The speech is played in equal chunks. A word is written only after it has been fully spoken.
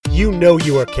You know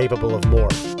you are capable of more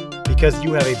because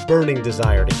you have a burning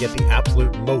desire to get the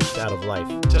absolute most out of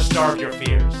life, to starve your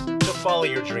fears, to follow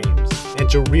your dreams, and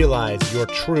to realize your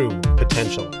true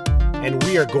potential. And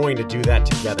we are going to do that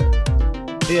together.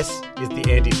 This is the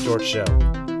Andy Storch Show.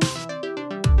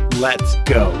 Let's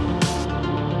go.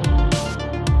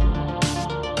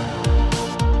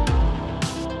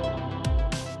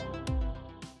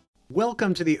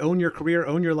 Welcome to the Own Your Career,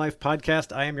 Own Your Life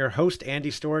podcast. I am your host, Andy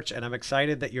Storch, and I'm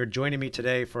excited that you're joining me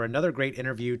today for another great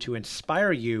interview to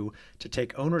inspire you to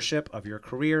take ownership of your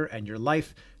career and your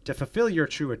life, to fulfill your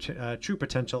true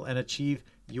potential and achieve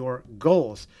your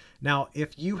goals. Now,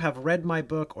 if you have read my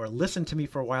book or listened to me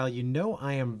for a while, you know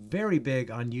I am very big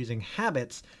on using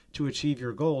habits to achieve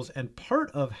your goals. And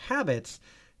part of habits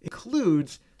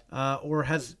includes, or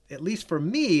has, at least for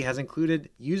me, has included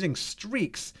using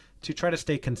streaks to try to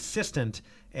stay consistent.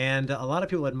 And a lot of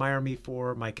people admire me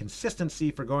for my consistency,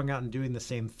 for going out and doing the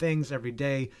same things every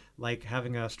day, like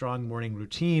having a strong morning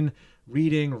routine,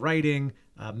 reading, writing,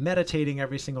 meditating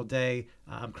every single day.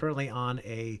 I'm currently on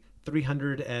a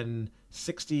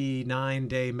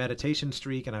 369-day meditation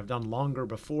streak, and I've done longer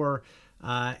before.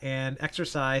 And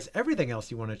exercise, everything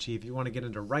else you want to achieve. You want to get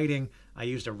into writing. I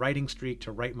used a writing streak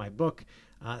to write my book.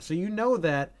 So you know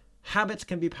that habits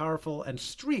can be powerful and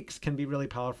streaks can be really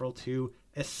powerful to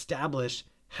establish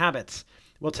habits.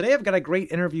 Well, today I've got a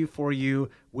great interview for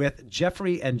you with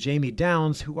Jeffrey and Jamie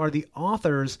Downs, who are the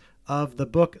authors of the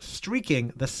book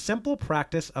Streaking: The Simple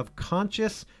Practice of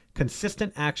Conscious,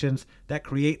 Consistent Actions That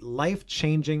Create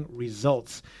Life-Changing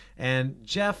Results. And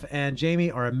Jeff and Jamie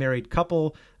are a married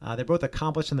couple. They're both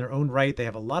accomplished in their own right. They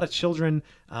have a lot of children,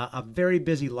 a very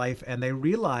busy life, and they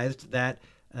realized that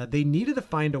they needed to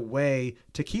find a way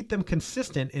to keep them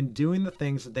consistent in doing the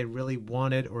things that they really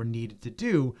wanted or needed to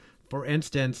do. For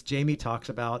instance, Jamie talks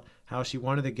about how she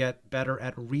wanted to get better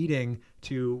at reading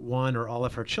to one or all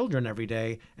of her children every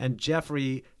day. And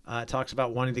Jeffrey talks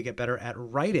about wanting to get better at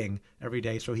writing every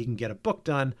day so he can get a book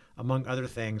done, among other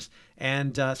things.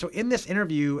 And so in this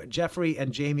interview, Jeffrey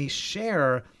and Jamie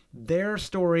share their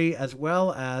story as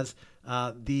well as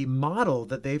the model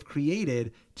that they've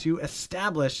created to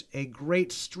establish a great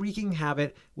streaking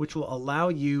habit, which will allow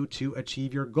you to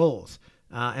achieve your goals.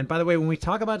 And by the way, when we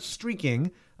talk about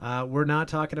streaking, we're not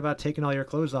talking about taking all your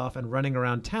clothes off and running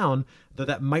around town, though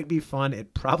that might be fun.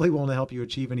 It probably won't help you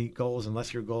achieve any goals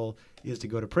unless your goal is to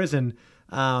go to prison.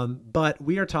 But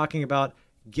we are talking about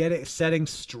setting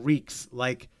streaks,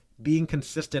 like being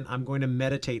consistent. I'm going to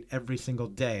meditate every single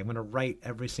day. I'm going to write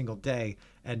every single day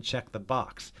and check the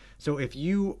box. So if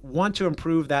you want to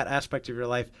improve that aspect of your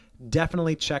life,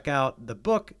 definitely check out the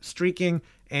book Streaking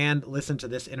and listen to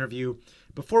this interview.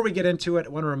 Before we get into it, I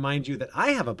want to remind you that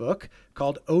I have a book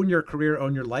called Own Your Career,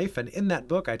 Own Your Life. And in that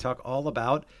book, I talk all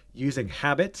about using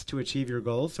habits to achieve your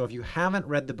goals. So if you haven't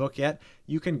read the book yet,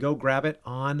 you can go grab it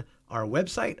on our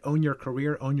website,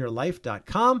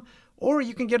 ownyourcareerownyourlife.com. Or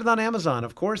you can get it on Amazon,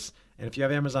 of course. And if you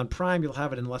have Amazon Prime, you'll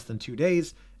have it in less than 2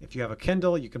 days. If you have a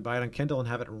Kindle, you can buy it on Kindle and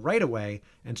have it right away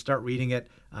and start reading it.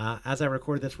 As I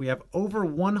record this, we have over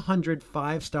 100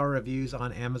 5-star reviews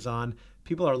on Amazon.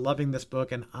 People are loving this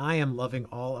book, and I am loving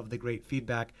all of the great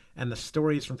feedback and the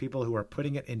stories from people who are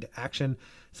putting it into action.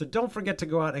 So don't forget to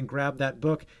go out and grab that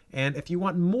book. And if you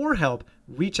want more help,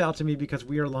 reach out to me, because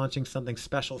we are launching something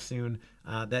special soon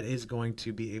that is going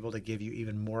to be able to give you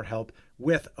even more help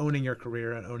with owning your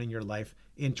career and owning your life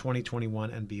in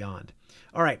 2021 and beyond.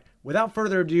 All right, without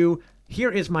further ado, here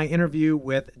is my interview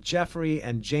with Jeffrey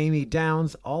and Jamie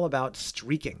Downs, all about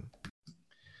streaking.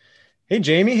 Hey,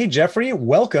 Jamie. Hey, Jeffrey.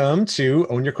 Welcome to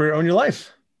Own Your Career, Own Your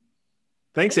Life.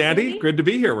 Thanks, Andy. Good to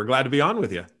be here. We're glad to be on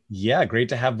with you. Yeah, great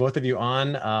to have both of you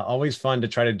on. Always fun to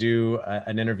try to do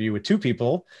an interview with two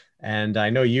people. And I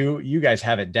know you guys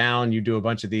have it down. You do a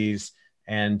bunch of these.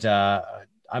 And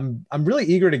I'm really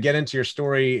eager to get into your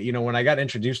story. You know, when I got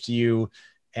introduced to you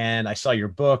and I saw your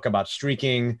book about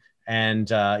streaking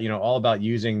and, all about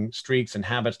using streaks and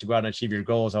habits to go out and achieve your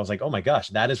goals, I was like, oh my gosh,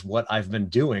 that is what I've been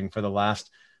doing for the last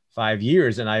 5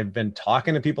 years. And I've been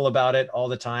talking to people about it all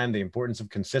the time, the importance of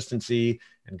consistency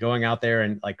and going out there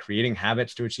and like creating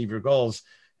habits to achieve your goals.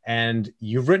 And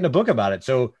you've written a book about it.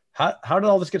 So how did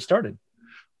all this get started?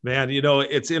 Man,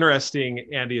 it's interesting,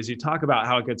 Andy, as you talk about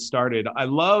how it gets started. I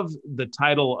love the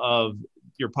title of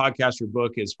your podcast, your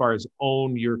book, as far as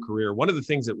Own Your Career. One of the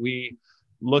things that we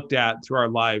looked at through our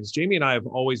lives, Jamie and I have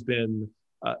always been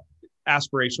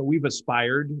aspirational. We've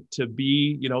aspired to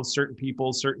be, certain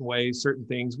people, certain ways, certain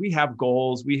things. We have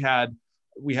goals. We have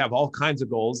all kinds of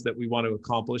goals that we want to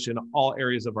accomplish in all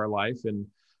areas of our life. And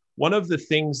one of the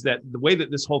things the way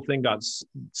that this whole thing got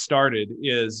started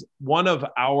is one of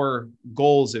our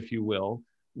goals, if you will,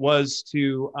 was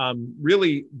to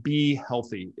really be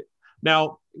healthy.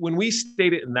 Now, when we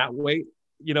state it in that way,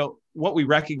 what we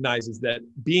recognize is that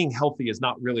being healthy is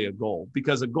not really a goal,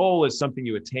 because a goal is something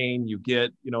you attain, you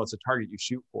get, it's a target you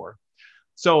shoot for.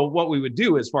 So what we would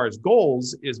do as far as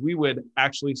goals is we would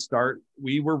actually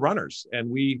we were runners and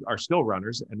we are still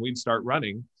runners, and we'd start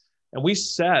running, and we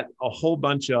set a whole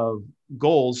bunch of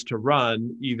goals to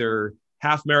run either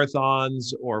half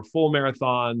marathons or full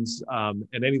marathons,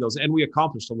 and any of those. And we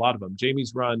accomplished a lot of them.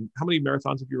 Jamie's run, how many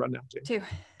marathons have you run now, Jamie?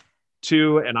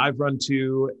 2, and I've run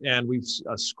 2, and we've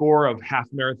a score of half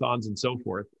marathons and so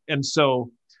forth. And so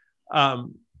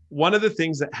one of the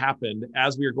things that happened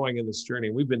as we were going in this journey,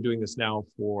 we've been doing this now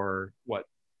for what?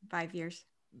 5 years.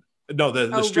 No,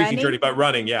 the streaking journey, but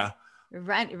running. Yeah.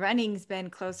 Running's been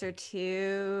closer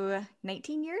to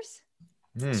 19 years.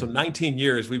 So 19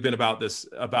 years we've been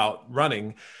about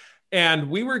running. And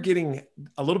we were getting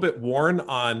a little bit worn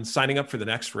on signing up for the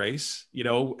next race,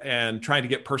 and trying to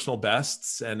get personal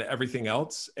bests and everything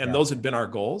else. And those had been our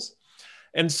goals.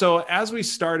 And so as we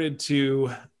started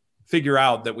to figure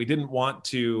out that we didn't want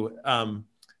to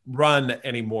run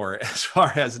anymore, as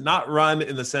far as not run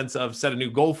in the sense of set a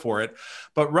new goal for it,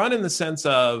 but run in the sense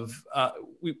of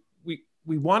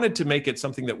we wanted to make it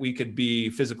something that we could be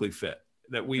physically fit,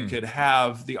 that we could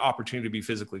have the opportunity to be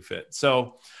physically fit.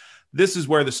 So this is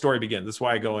where the story begins. That's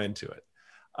why I go into it.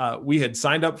 We had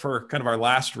signed up for kind of our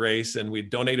last race, and we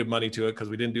donated money to it because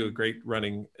we didn't do a great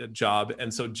running job.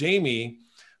 And so Jamie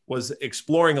was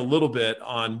exploring a little bit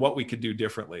on what we could do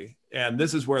differently. And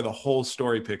this is where the whole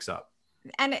story picks up.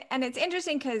 And it's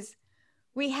interesting because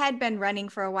we had been running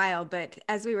for a while, but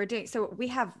as we were doing, so we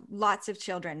have lots of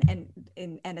children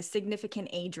and a significant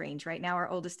age range. Right now, our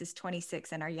oldest is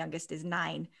 26 and our youngest is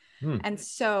 9. And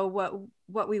so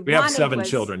what we have 7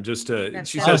 children.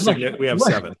 She says we have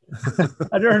 7.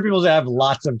 I've heard people say I have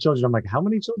lots of children. I'm like, how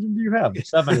many children do you have?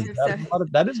 7.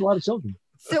 That is a lot of children.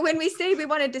 So when we say we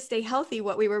wanted to stay healthy,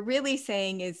 what we were really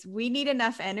saying is we need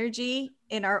enough energy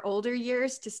in our older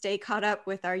years to stay caught up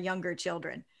with our younger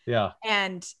children. Yeah.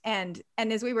 And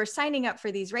as we were signing up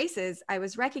for these races, I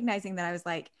was recognizing that I was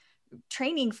like,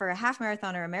 training for a half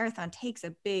marathon or a marathon takes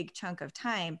a big chunk of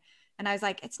time. And I was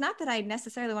like, it's not that I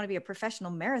necessarily want to be a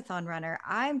professional marathon runner.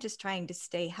 I'm just trying to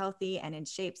stay healthy and in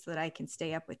shape so that I can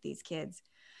stay up with these kids.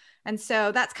 And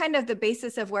so that's kind of the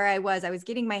basis of where I was. I was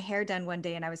getting my hair done one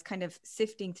day and I was kind of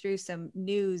sifting through some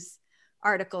news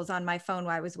articles on my phone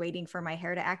while I was waiting for my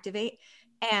hair to activate.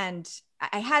 And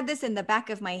I had this in the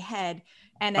back of my head.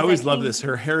 And I always love this,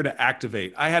 her hair to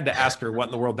activate. I had to ask her what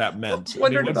in the world that meant.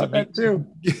 Wondered about that too.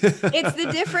 It's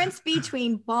the difference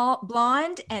between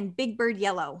blonde and Big Bird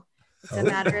yellow. It's a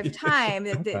matter of time.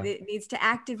 It needs to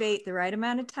activate the right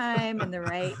amount of time and the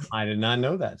right I did not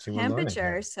know that.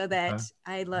 temperature so that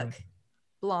I look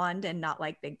blonde and not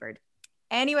like Big Bird.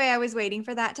 Anyway, I was waiting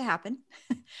for that to happen.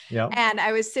 Yeah. And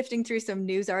I was sifting through some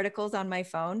news articles on my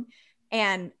phone.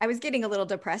 And I was getting a little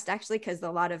depressed actually, because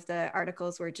a lot of the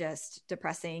articles were just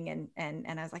depressing.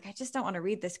 And I was like, I just don't want to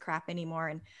read this crap anymore.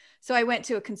 And so I went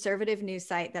to a conservative news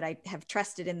site that I have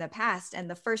trusted in the past. And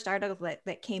the first article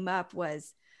that came up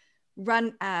was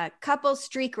run couple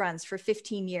streak runs for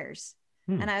 15 years.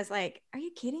 And I was like, are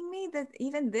you kidding me? That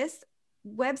even this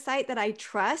website that I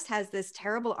trust has this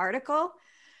terrible article?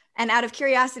 And out of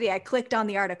curiosity, I clicked on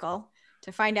the article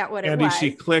to find out what it was.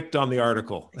 She clicked on the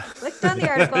article. Clicked on the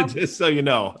article. Just so you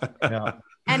know. Yeah.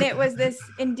 And it was this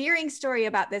endearing story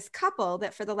about this couple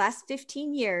that for the last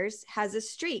 15 years has a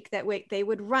streak that they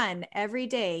would run every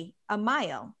day a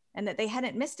mile, and that they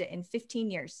hadn't missed it in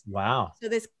 15 years. Wow. So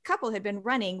this couple had been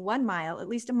running 1 mile, at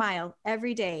least a mile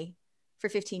every day for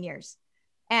 15 years.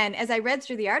 And as I read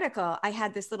through the article, I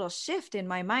had this little shift in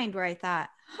my mind where I thought,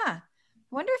 I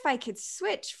wonder if I could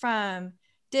switch from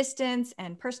distance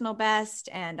and personal best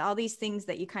and all these things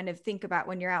that you kind of think about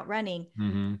when you're out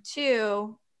running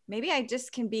to maybe I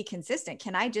just can be consistent.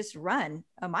 Can I just run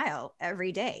a mile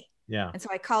every day? Yeah. And so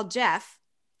I called Jeff,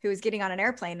 who was getting on an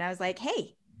airplane, and I was like,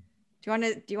 hey, do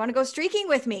you want to go streaking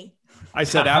with me? I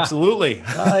said, absolutely.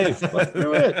 Nice. Let's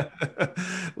do it.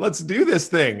 Let's do this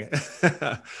thing.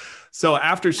 So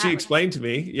after she explained to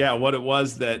me, what it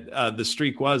was that the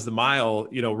streak was, the mile,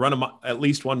 run at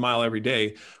least 1 mile every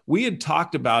day, we had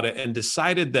talked about it and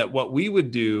decided that what we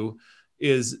would do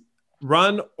is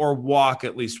run or walk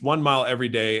at least 1 mile every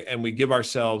day, and we give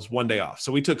ourselves 1 day off.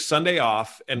 So we took Sunday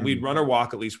off, and we'd run or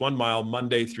walk at least 1 mile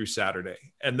Monday through Saturday.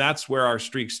 And that's where our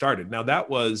streak started. Now that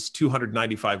was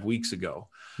 295 weeks ago.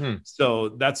 So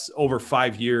that's over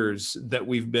 5 years that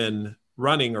we've been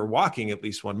running or walking at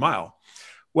least 1 mile.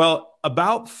 Well,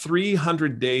 about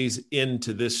 300 days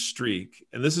into this streak,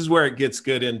 and this is where it gets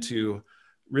good into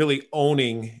really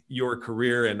owning your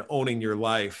career and owning your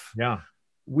life. Yeah.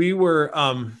 We were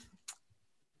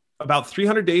about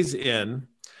 300 days in.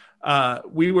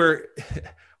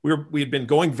 We had been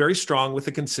going very strong with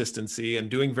the consistency and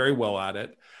doing very well at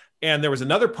it. And there was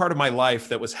another part of my life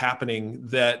that was happening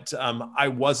that I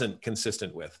wasn't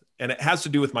consistent with. And it has to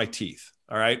do with my teeth.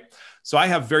 All right. So I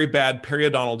have very bad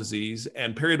periodontal disease,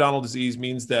 and periodontal disease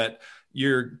means that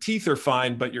your teeth are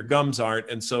fine, but your gums aren't.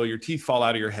 And so your teeth fall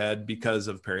out of your head because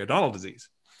of periodontal disease.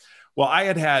 Well, I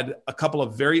had a couple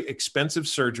of very expensive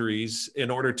surgeries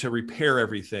in order to repair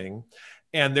everything.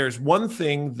 And there's one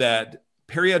thing that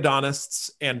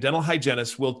periodontists and dental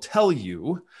hygienists will tell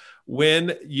you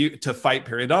to fight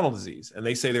periodontal disease. And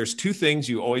they say there's two things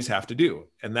you always have to do,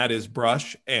 and that is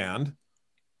brush and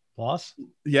floss.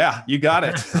 Yeah, you got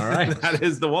it. All right. That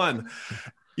is the one.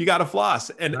 You got to floss.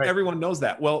 And right. Everyone knows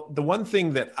that. Well, the one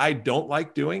thing that I don't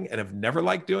like doing and have never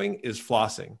liked doing is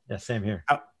flossing. Yeah, same here.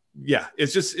 Yeah,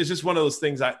 it's just one of those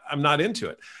things I'm not into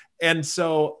it. And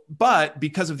so, but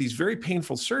because of these very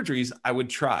painful surgeries, I would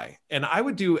try, and I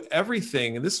would do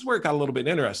everything. And this is where it got a little bit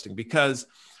interesting, because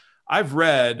I've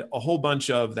read a whole bunch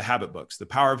of the habit books, The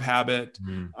Power of Habit,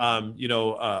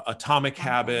 Atomic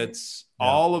Habits,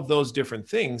 all of those different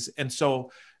things. And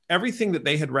so everything that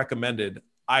they had recommended,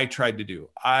 I tried to do.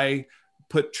 I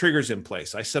put triggers in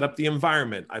place. I set up the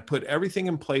environment. I put everything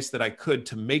in place that I could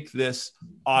to make this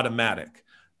automatic.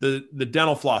 The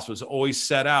dental floss was always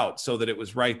set out so that it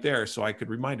was right there so I could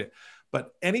remind it.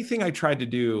 But anything I tried to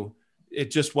do,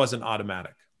 it just wasn't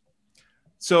automatic.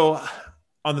 So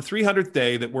on the 300th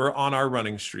day that we're on our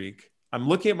running streak, I'm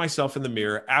looking at myself in the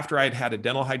mirror after I'd had a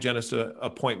dental hygienist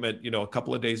appointment, a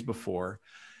couple of days before,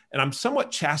 and I'm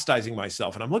somewhat chastising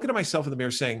myself. And I'm looking at myself in the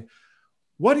mirror saying,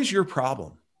 what is your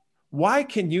problem? Why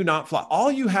can you not floss? All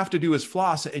you have to do is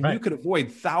floss, and you could avoid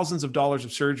thousands of dollars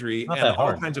of surgery and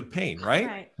all kinds of pain,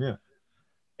 right? Yeah.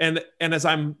 And as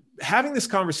I'm having this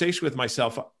conversation with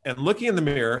myself and looking in the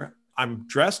mirror, I'm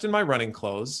dressed in my running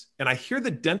clothes, and I hear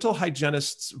the dental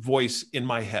hygienist's voice in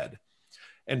my head.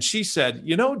 And she said,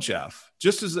 Jeff,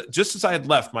 just as I had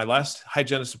left my last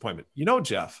hygienist appointment,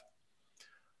 Jeff,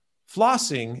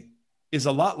 flossing is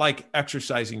a lot like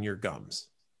exercising your gums.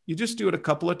 You just do it a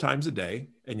couple of times a day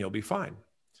and you'll be fine.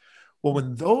 Well,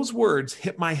 when those words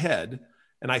hit my head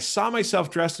and I saw myself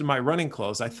dressed in my running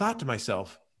clothes, I thought to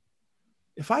myself,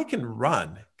 if I can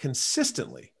run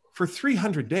consistently for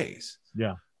 300 days,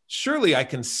 surely I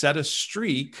can set a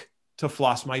streak to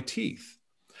floss my teeth.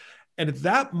 And at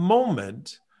that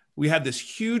moment, we had this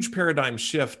huge paradigm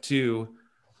shift to,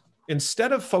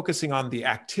 instead of focusing on the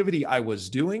activity I was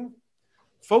doing,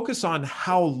 focus on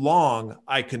how long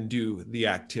I can do the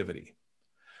activity.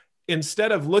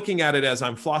 Instead of looking at it as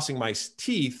I'm flossing my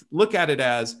teeth, look at it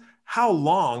as how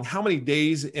many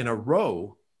days in a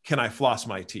row can I floss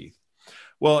my teeth?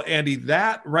 Well, Andy,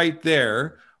 that right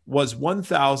there was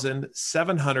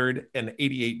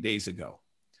 1,788 days ago.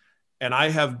 And I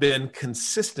have been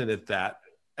consistent at that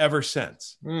ever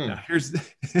since. Now,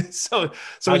 so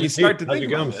when you start to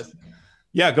think about this.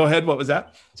 Yeah, go ahead. What was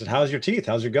that? I said, how's your teeth?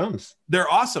 How's your gums? They're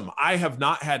awesome. I have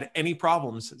not had any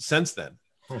problems since then.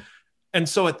 And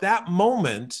so at that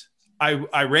moment,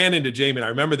 I ran into Jamie, and I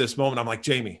remember this moment. I'm like,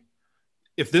 Jamie,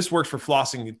 if this works for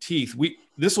flossing your teeth,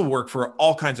 this will work for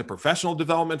all kinds of professional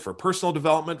development, for personal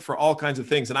development, for all kinds of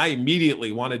things. And I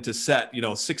immediately wanted to set,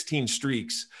 16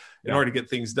 streaks in order to get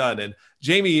things done. And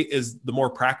Jamie is the more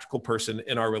practical person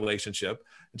in our relationship.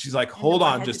 And she's like, hold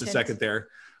on just a second there.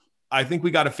 I think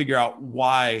we got to figure out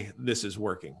why this is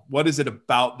working. What is it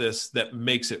about this that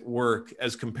makes it work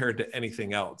as compared to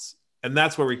anything else? And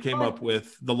that's where we came up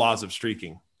with the laws of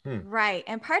streaking. Right.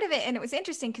 And part of it, and it was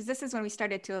interesting because this is when we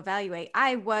started to evaluate.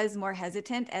 I was more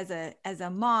hesitant as a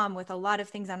mom with a lot of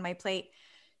things on my plate,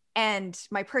 and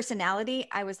my personality.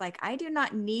 I was like, I do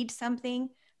not need something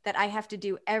that I have to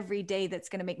do every day that's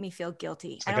going to make me feel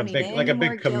guilty. It's like a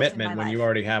big commitment when you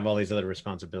already have all these other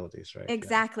responsibilities, right?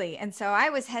 Exactly. And so I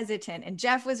was hesitant, and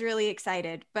Jeff was really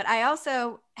excited, but I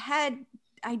also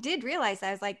I did realize,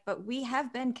 I was like, but we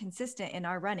have been consistent in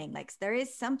our running. Like, there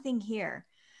is something here.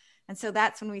 And so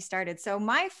that's when we started. So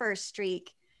my first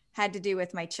streak had to do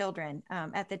with my children.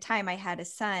 At the time, I had a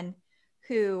son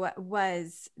who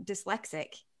was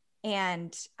dyslexic,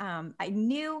 and I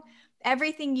knew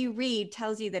everything you read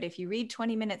tells you that if you read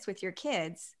 20 minutes with your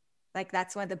kids, like,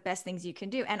 that's one of the best things you can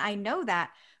do. And I know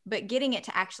that, but getting it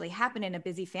to actually happen in a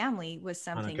busy family was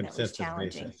something that was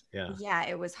challenging. Yeah,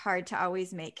 it was hard to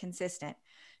always make consistent.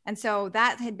 And so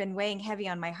that had been weighing heavy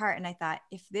on my heart. And I thought,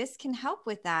 if this can help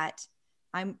with that,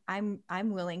 I'm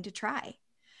willing to try.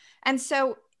 And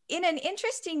so in an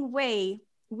interesting way,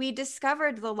 we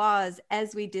discovered the laws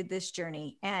as we did this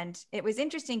journey. And it was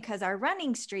interesting because our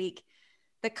running streak,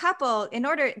 the couple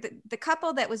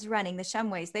that was running, the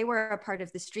Shumways, they were a part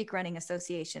of the Streak Running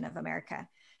Association of America.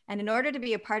 And in order to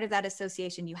be a part of that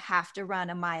association, you have to run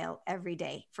a mile every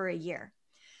day for a year.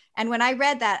 And when I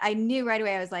read that, I knew right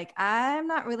away, I was like, I'm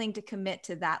not willing to commit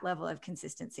to that level of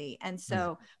consistency. And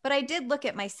so, but I did look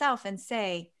at myself and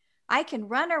say, I can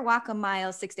run or walk a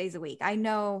mile 6 days a week. I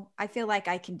feel like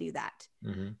I can do that.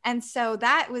 Mm-hmm. And so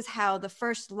that was how the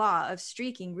first law of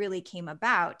streaking really came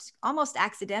about, almost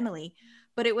accidentally.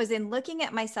 But it was in looking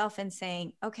at myself and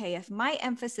saying, okay, if my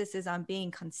emphasis is on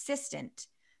being consistent,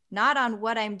 not on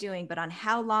what I'm doing, but on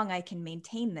how long I can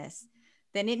maintain this,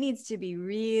 then it needs to be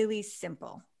really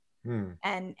simple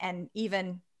and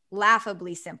even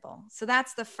laughably simple. So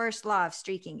that's the first law of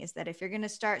streaking, is that if you're going to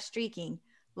start streaking,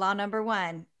 law number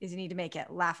one is you need to make it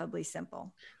laughably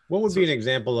simple. What would be an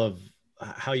example of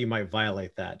how you might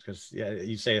violate that? Because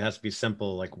you say it has to be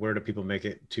simple. Like, where do people make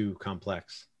it too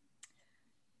complex?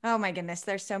 Oh my goodness,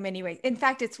 there's so many ways. In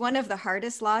fact, it's one of the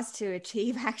hardest laws to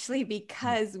achieve, actually,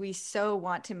 because we so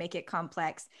want to make it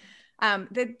complex.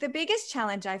 The biggest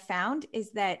challenge I found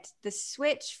is that the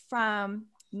switch from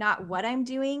not what I'm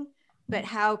doing, but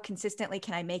how consistently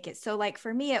can I make it? So like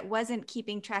for me, it wasn't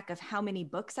keeping track of how many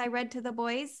books I read to the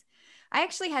boys. I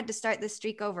actually had to start this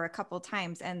streak over a couple of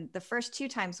times. And the first 2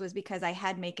 times was because I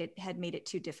had made it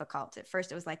too difficult. At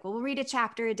first it was like, well, we'll read a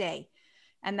chapter a day.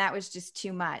 And that was just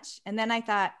too much. And then I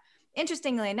thought,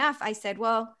 interestingly enough, I said,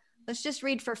 well, let's just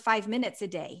read for 5 minutes a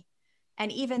day.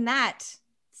 And even that,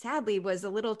 sadly, was a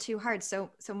little too hard.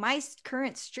 So my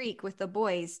current streak with the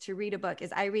boys to read a book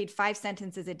is I read 5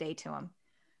 sentences a day to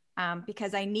them,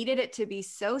 because I needed it to be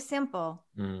so simple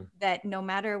that no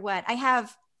matter what, I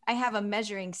have a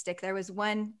measuring stick. There was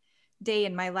one day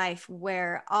in my life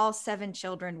where all 7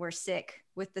 children were sick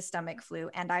with the stomach flu,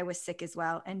 and I was sick as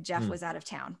well. And Jeff was out of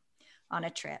town on a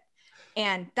trip.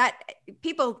 And that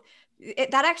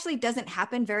actually doesn't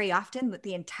happen very often, that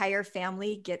the entire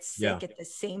family gets sick at the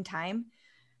same time.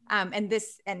 And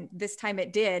this time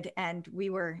it did. And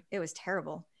it was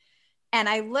terrible. And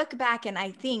I look back and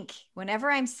I think whenever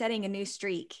I'm setting a new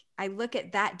streak, I look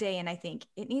at that day and I think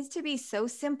it needs to be so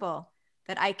simple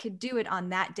that I could do it on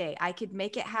that day. I could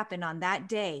make it happen on that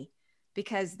day,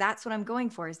 because that's what I'm going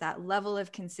for, is that level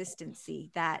of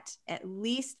consistency, that at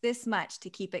least this much to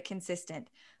keep it consistent.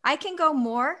 I can go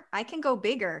more, I can go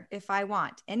bigger if I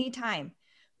want anytime.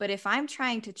 But if I'm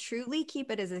trying to truly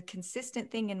keep it as a consistent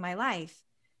thing in my life,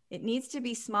 it needs to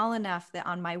be small enough that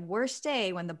on my worst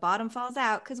day, when the bottom falls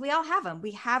out, because we all have them,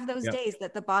 we have those days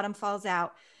that the bottom falls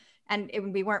out and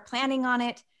we weren't planning on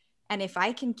it. And if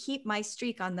I can keep my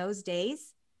streak on those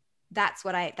days, that's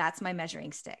my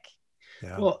measuring stick.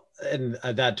 Yeah. Well, and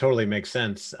that totally makes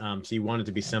sense. So you want it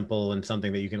to be simple and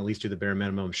something that you can at least do the bare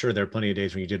minimum. I'm sure there are plenty of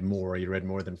days when you did more, you read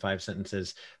more than 5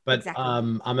 sentences, but exactly.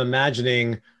 I'm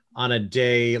imagining on a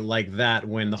day like that,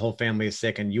 when the whole family is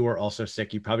sick and you are also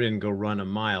sick, you probably didn't go run a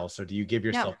mile. So do you give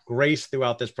yourself grace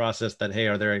throughout this process that, hey,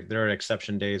 there are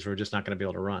exception days where we're just not going to be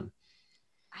able to run?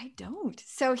 I don't.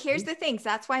 So here's the thing.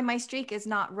 That's why my streak is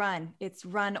not run. It's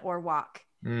run or walk.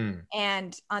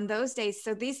 And on those days,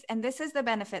 this is the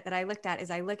benefit that I looked at,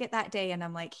 is I look at that day and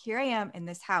I'm like, here I am in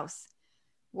this house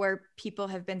where people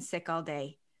have been sick all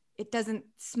day. It doesn't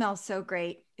smell so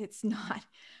great.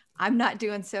 I'm not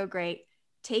doing so great.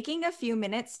 Taking a few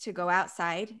minutes to go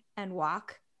outside and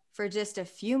walk for just a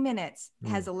few minutes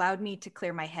has allowed me to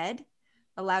clear my head,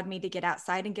 allowed me to get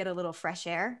outside and get a little fresh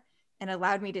air, and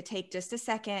allowed me to take just a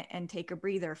second and take a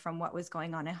breather from what was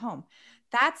going on at home.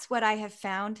 That's what I have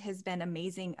found has been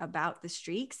amazing about the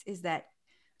streaks, is that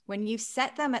when you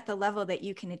set them at the level that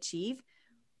you can achieve,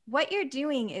 what you're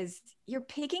doing is you're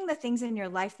picking the things in your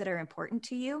life that are important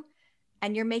to you,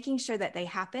 and you're making sure that they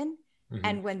happen.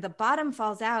 And when the bottom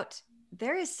falls out,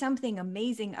 there is something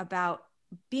amazing about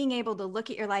being able to look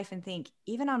at your life and think,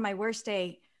 even on my worst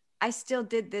day, I still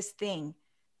did this thing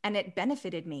and it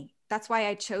benefited me. That's why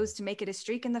I chose to make it a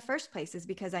streak in the first place, is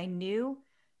because I knew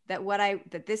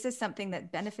that this is something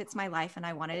that benefits my life and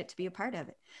I wanted it to be a part of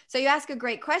it. So you ask a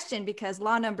great question, because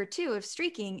law number 2 of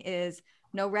streaking is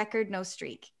no record, no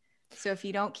streak. So if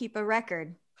you don't keep a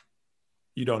record,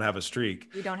 you don't have a streak.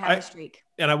 You don't have a streak.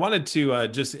 And I wanted to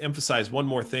just emphasize one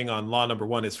more thing on law number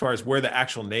 1, as far as where the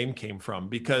actual name came from,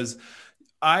 because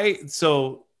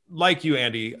like you,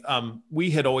 Andy,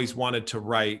 we had always wanted to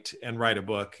write a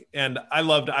book. And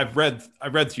I've read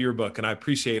through your book, and I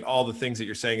appreciate all the things that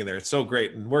you're saying in there. It's so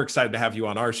great. And we're excited to have you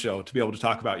on our show to be able to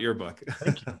talk about your book.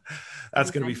 Thank you.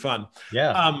 That's going to be fun.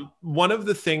 Yeah. One of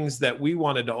the things that we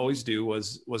wanted to always do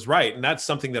was write. And that's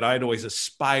something that I'd always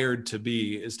aspired to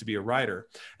be, is to be a writer.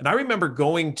 And I remember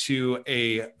going to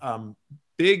a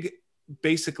big,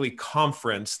 basically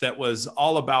conference that was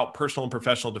all about personal and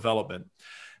professional development.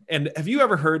 And have you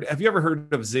ever heard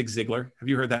of Zig Ziglar? Have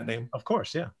you heard that name? Of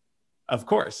course. Yeah. Of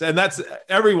course. And that's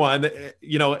everyone,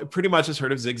 pretty much has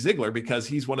heard of Zig Ziglar because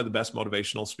he's one of the best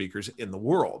motivational speakers in the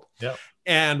world. Yeah.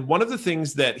 And one of the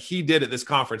things that he did at this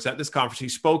conference, he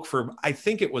spoke for, I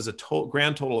think it was a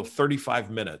grand total of 35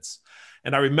 minutes.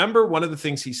 And I remember one of the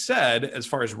things he said, as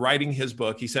far as writing his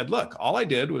book, he said, look, all I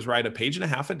did was write a page and a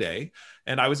half a day,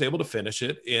 and I was able to finish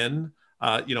it in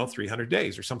 300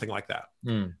 days or something like that.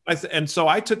 And so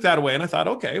I took that away and I thought,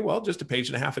 okay, well, just a page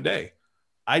and a half a day.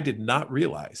 I did not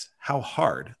realize how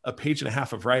hard a page and a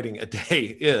half of writing a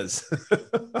day is.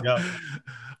 Yeah.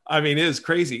 I mean, it is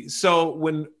crazy. So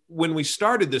when we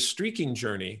started this streaking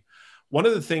journey, one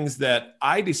of the things that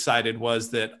I decided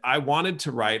was that I wanted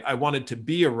to write, I wanted to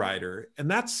be a writer.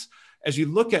 And that's, as you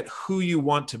look at who you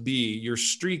want to be, your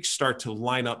streaks start to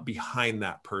line up behind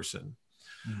that person.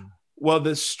 Well,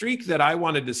 the streak that I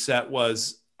wanted to set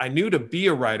was, I knew to be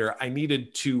a writer, I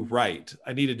needed to write.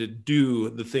 I needed to do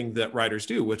the thing that writers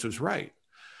do, which was write.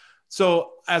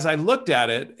 So as I looked at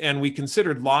it and we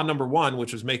considered law number one,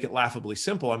 which was make it laughably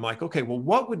simple, I'm like, okay, well,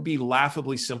 what would be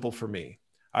laughably simple for me?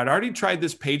 I'd already tried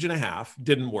this page and a half,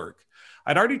 didn't work.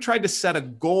 I'd already tried to set a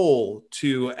goal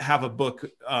to have a book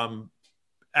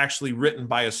actually written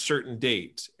by a certain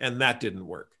date, and that didn't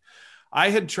work. I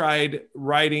had tried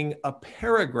writing a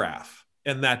paragraph,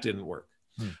 and that didn't work.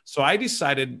 So I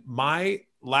decided my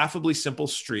laughably simple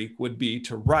streak would be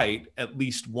to write at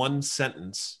least one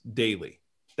sentence daily.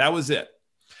 That was it.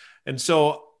 And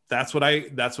so that's what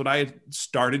I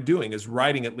started doing, is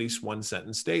writing at least one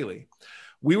sentence daily.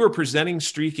 We were presenting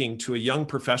streaking to a young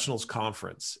professionals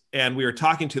conference, and we were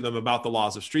talking to them about the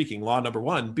laws of streaking. Law number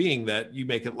one being that you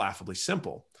make it laughably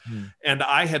simple. And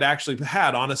I had actually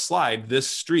had on a slide this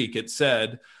streak. It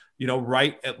said,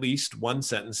 write at least one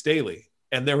sentence daily.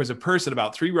 And there was a person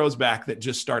about 3 rows back that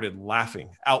just started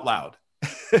laughing out loud.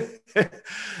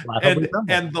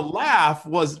 and the laugh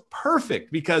was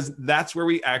perfect, because that's where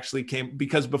we actually came,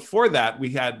 because before that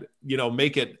we had,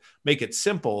 make it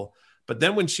simple. But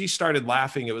then when she started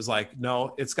laughing, it was like,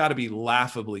 no, it's got to be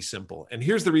laughably simple. And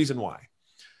here's the reason why.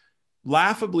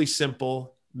 Laughably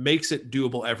simple makes it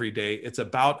doable every day. It's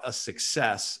about a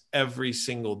success every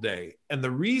single day. And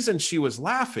the reason she was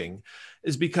laughing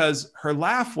is because her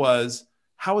laugh was,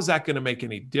 how is that going to make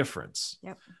any difference?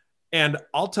 Yep. And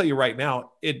I'll tell you right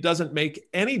now, it doesn't make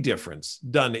any difference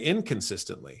done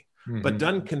inconsistently, but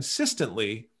done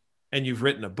consistently, and you've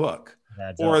written a book.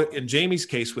 Or in Jamie's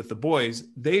case with the boys,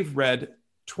 they've read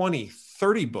 20,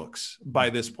 30 books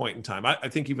by this point in time. I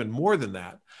think even more than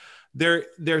that.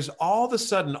 There's all of a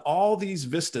sudden all these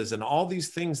vistas and all these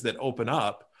things that open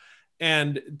up.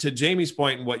 And to Jamie's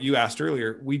point and what you asked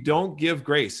earlier, we don't give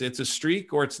grace. It's a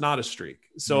streak or it's not a streak.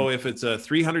 So if it's a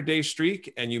 300-day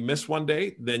streak and you miss one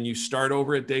day, then you start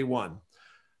over at day one.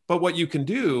 But what you can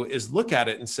do is look at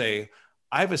it and say,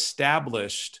 I've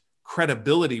established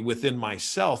credibility within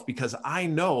myself because I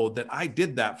know that I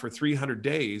did that for 300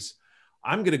 days.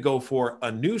 I'm going to go for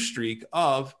a new streak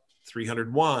of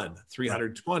 301,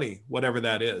 320, whatever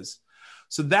that is.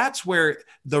 So that's where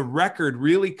the record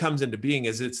really comes into being,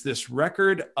 is it's this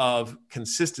record of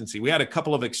consistency. We had a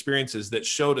couple of experiences that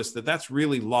showed us that that's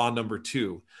really law number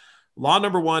 2. Law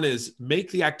number 1 is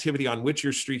make the activity on which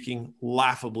you're streaking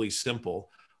laughably simple.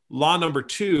 Law number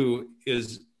 2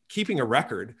 is keeping a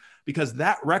record, because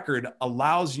that record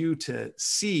allows you to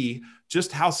see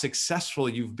just how successful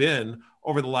you've been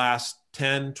over the last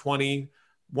 10, 20,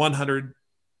 100,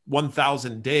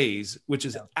 1,000 days, which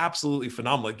is absolutely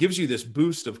phenomenal. It gives you this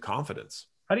boost of confidence.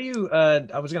 How do you,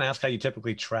 I was going to ask how you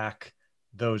typically track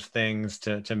those things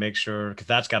to make sure, because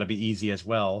that's got to be easy as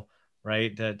well,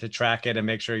 right? To track it and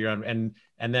make sure you're on.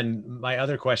 And then my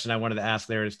other question I wanted to ask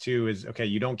there is okay,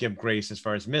 you don't give grace as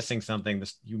far as missing something.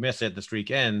 You miss it, the streak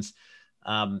ends.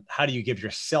 How do you give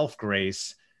yourself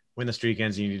grace when the streak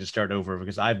ends and you need to start over?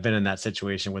 Because I've been in that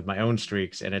situation with my own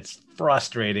streaks, and it's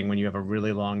frustrating when you have a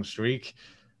really long streak.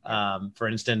 For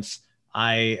instance,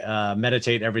 I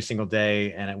meditate every single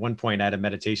day. And at one point I had a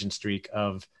meditation streak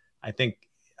of, I think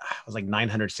it was like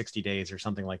 960 days or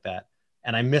something like that.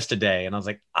 And I missed a day, and I was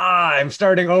like, I'm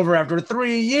starting over after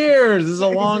 3 years. This is a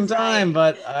long time,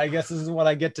 but I guess this is what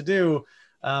I get to do.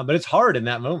 But it's hard in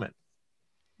that moment.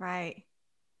 Right.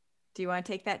 Do you want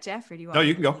to take that, Jeff, or do you want? No,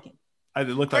 you can go. It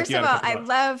looked like First of all,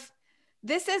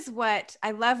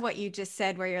 I love what you just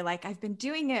said, where you're like, I've been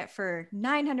doing it for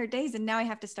 900 days and now I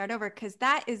have to start over. Because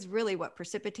that is really what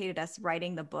precipitated us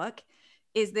writing the book,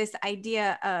 is this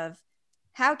idea of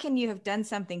how can you have done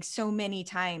something so many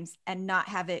times and not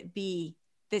have it be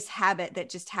this habit that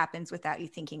just happens without you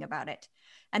thinking about it.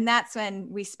 And that's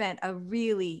when we spent a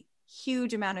really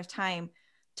huge amount of time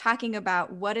talking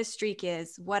about what a streak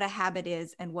is, what a habit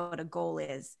is, and what a goal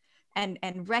is.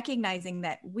 And recognizing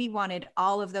that we wanted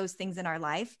all of those things in our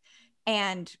life.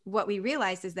 And what we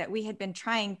realized is that we had been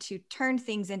trying to turn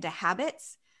things into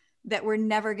habits that were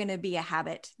never going to be a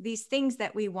habit. These things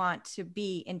that we want to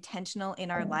be intentional in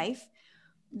our life,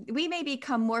 we may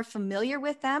become more familiar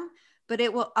with them, but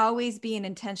it will always be an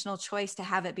intentional choice to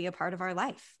have it be a part of our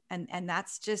life. And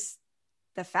that's just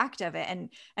the fact of it.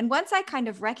 And once I kind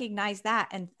of recognized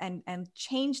that and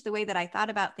changed the way that I thought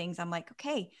about things, I'm like,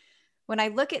 okay, when I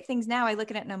look at things now, I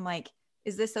look at it and I'm like,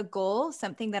 is this a goal,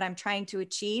 something that I'm trying to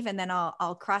achieve? And then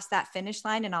I'll cross that finish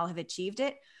line and I'll have achieved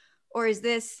it. Or is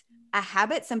this a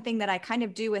habit, something that I kind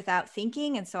of do without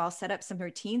thinking? And so I'll set up some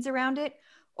routines around it.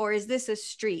 Or is this a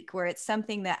streak where it's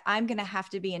something that I'm going to have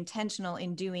to be intentional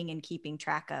in doing and keeping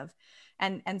track of?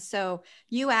 And so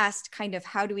you asked kind of,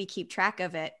 how do we keep track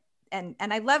of it? And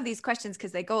I love these questions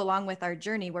because they go along with our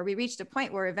journey, where we reached a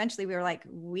point where eventually we were like,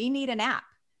 we need an app.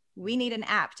 We need an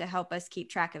app to help us keep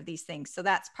track of these things. So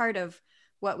that's part of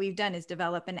what we've done, is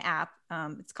develop an app.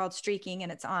 It's called Streaking,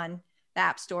 and it's on the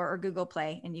App Store or Google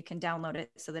Play, and you can download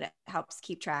it so that it helps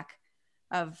keep track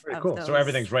of. Very cool. So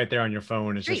everything's right there on your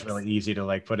phone. It's streaks. Just really easy to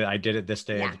like put it. I did it this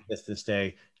day. Yeah. I did this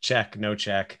day. Check, no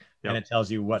check. Yep. And it tells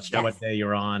you what day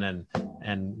you're on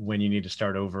and when you need to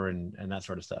start over and that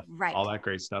sort of stuff. Right. All that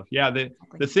great stuff. Yeah.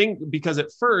 The thing, because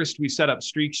at first we set up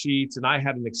streak sheets and I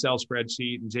had an Excel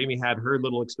spreadsheet and Jamie had her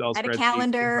little Excel spreadsheet. A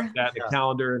calendar. Like that, a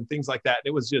calendar and things like that. And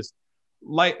it was just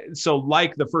like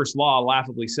the first law,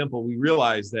 laughably simple, we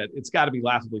realized that it's got to be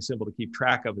laughably simple to keep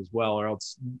track of as well, or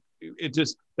else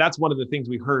that's one of the things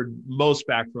we heard most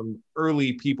back from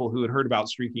early people who had heard about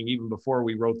streaking even before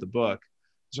we wrote the book.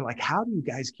 So like, how do you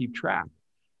guys keep track?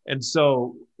 And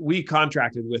so we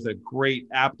contracted with a great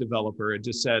app developer and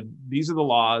just said, these are the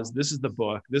laws, this is the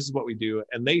book, this is what we do.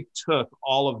 And they took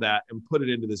all of that and put it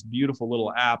into this beautiful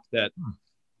little app that,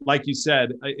 like you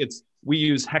said, we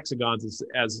use hexagons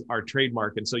as our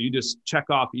trademark. And so you just check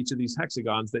off each of these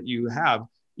hexagons that you have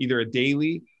either a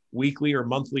daily, weekly, or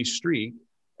monthly streak.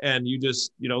 And you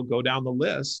just, go down the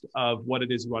list of what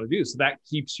it is you want to do. So that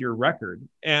keeps your record.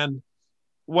 And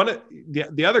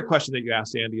the other question that you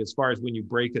asked, Andy, as far as when you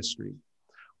break a streak,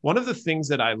 one of the things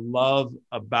that I love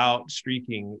about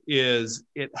streaking is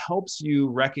it helps you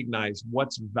recognize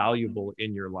what's valuable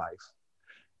in your life.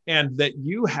 And that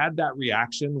you had that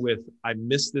reaction with, I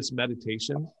missed this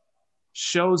meditation,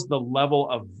 shows the level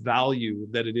of value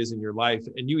that it is in your life.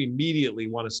 And you immediately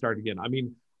want to start again. I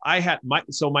mean, I had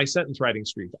my sentence writing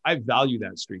streak. I value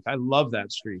that streak. I love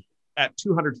that streak. At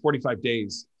 245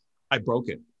 days, I broke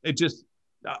it.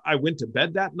 I went to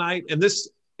bed that night. And this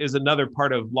is another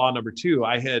part of law number 2.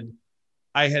 I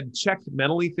had checked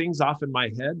mentally things off in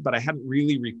my head, but I hadn't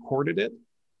really recorded it.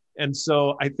 And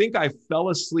so I think I fell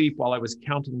asleep while I was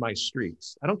counting my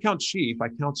streaks. I don't count sheep, I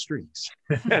count streaks.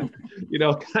 And,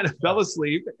 kind of fell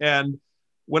asleep. And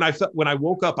when I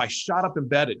woke up, I shot up in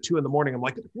bed at 2 a.m. I'm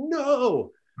like,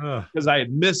 no, because I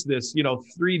had missed this,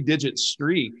 3-digit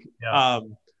streak. Yeah.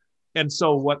 And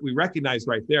so what we recognized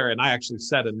right there, and I actually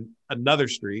set another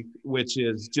streak, which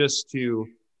is just to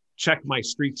check my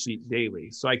streak sheet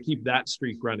daily. So I keep that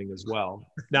streak running as well.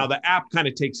 Now the app kind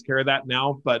of takes care of that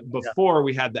now, but before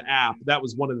we had the app, that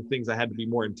was one of the things I had to be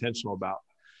more intentional about.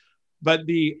 But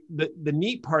the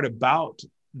neat part about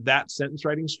that sentence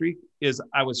writing streak is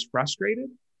I was frustrated,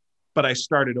 but I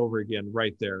started over again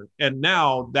right there. And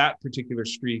now that particular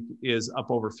streak is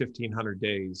up over 1,500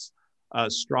 days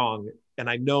strong. And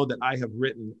I know that I have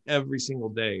written every single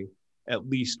day at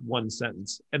least one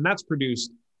sentence. And that's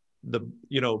produced the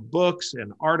books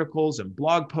and articles and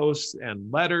blog posts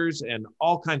and letters and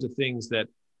all kinds of things that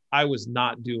I was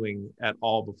not doing at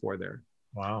all before there.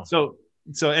 Wow.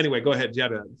 So anyway, go ahead. You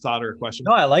had a thought or a question?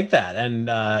 No, I like that. And,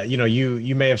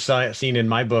 you may have seen in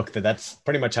my book that's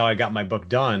pretty much how I got my book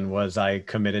done. Was I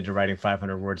committed to writing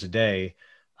 500 words a day.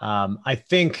 I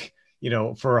think,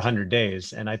 for 100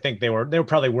 days. And I think there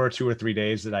probably were 2 or 3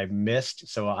 days that I missed.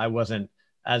 So I wasn't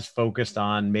as focused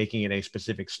on making it a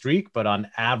specific streak, but on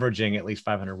averaging at least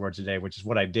 500 words a day, which is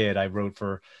what I did. I wrote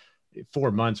for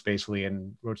 4 months basically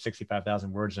and wrote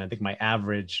 65,000 words. And I think my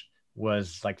average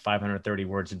was like 530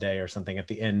 words a day or something at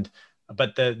the end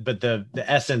but the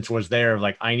essence was there of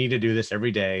like, I need to do this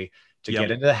every day to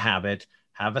get into the habit,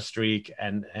 have a streak,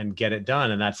 and get it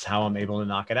done. And that's how I'm able to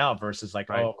knock it out versus like,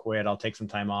 oh, quit, I'll take some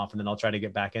time off and then I'll try to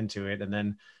get back into it. And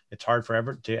then it's hard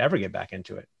to ever get back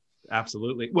into it.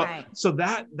 Absolutely. Well, so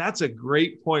that's a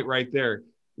great point right there.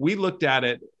 We looked at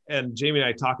it, and Jamie and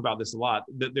I talk about this a lot,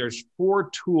 that there's 4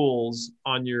 tools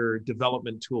on your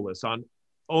development tool list. On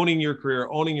owning your career,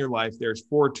 owning your life, there's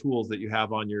 4 tools that you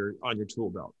have on your tool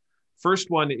belt. First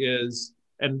one is,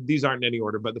 and these aren't in any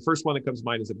order, but the first one that comes to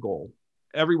mind is a goal.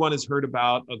 Everyone has heard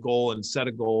about a goal and set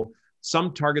a goal,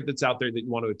 some target that's out there that you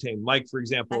want to attain. Like, for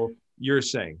example, you're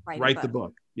saying, write the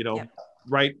book,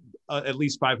 write at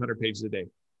least 500 pages a day.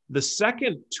 The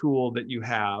second tool that you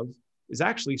have is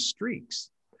actually streaks.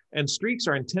 And streaks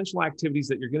are intentional activities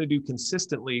that you're going to do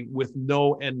consistently with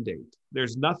no end date.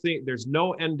 There's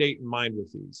no end date in mind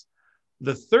with these.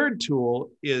 The third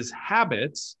tool is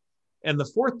habits. And the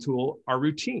fourth tool are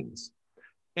routines.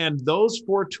 And those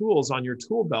 4 tools on your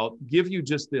tool belt give you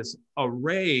just this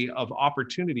array of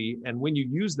opportunity. And when you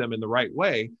use them in the right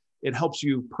way, it helps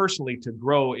you personally to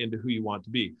grow into who you want to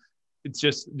be. It's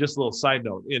just a little side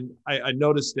note. And I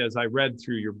noticed as I read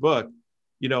through your book,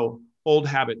 old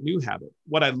habit, new habit.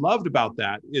 What I loved about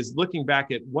that is looking back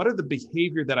at what are the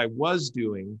behavior that I was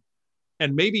doing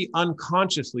and maybe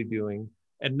unconsciously doing.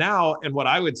 And now, and what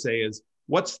I would say is,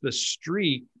 what's the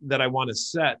streak that I want to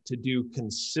set to do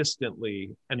consistently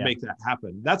and make that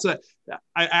happen?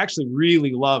 I actually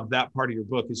really love that part of your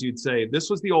book, is you'd say, this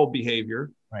was the old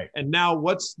behavior. Right. And now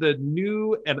what's the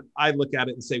new, and I look at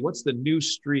it and say, what's the new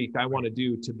streak I want to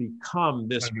do to become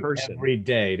this person? Every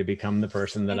day to become the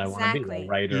person that I want to be, a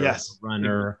writer, a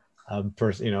runner, a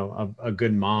person, a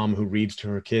good mom who reads to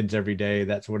her kids every day.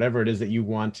 That's whatever it is that you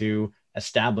want to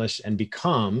establish and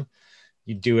become.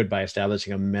 You do it by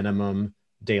establishing a minimum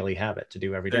daily habit to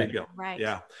do every day. There you go. Right.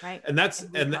 Yeah. Right. And that's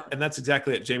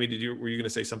exactly it. Jamie, were you going to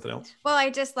say something else? Well, I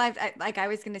just loved, like I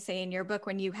was going to say in your book,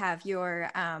 when you have your,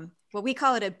 well, we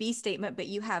call it a B statement, but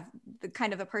you have the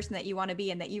kind of a person that you want to be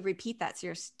and that you repeat that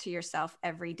to yourself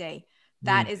every day.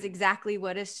 That is exactly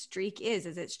what a streak is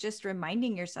it's just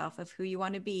reminding yourself of who you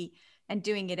want to be and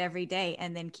doing it every day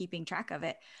and then keeping track of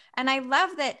it. And I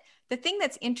love that the thing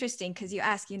that's interesting, because you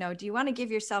ask, do you want to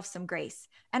give yourself some grace?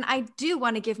 And I do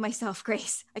want to give myself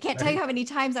grace. I can't tell you how many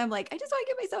times I'm like, I just want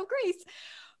to give myself grace.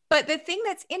 But the thing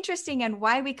that's interesting and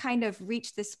why we kind of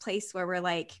reach this place where we're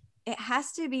like, it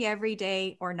has to be every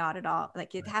day or not at all.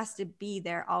 Like it has to be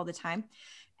there all the time.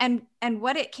 And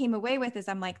what it came away with is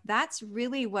I'm like, that's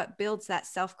really what builds that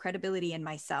self-credibility in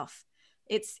myself.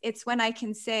 It's when I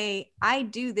can say, I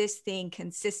do this thing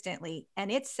consistently, and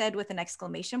it's said with an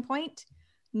exclamation point,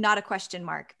 not a question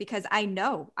mark, because I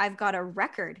know I've got a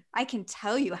record. I can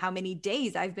tell you how many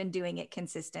days I've been doing it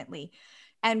consistently.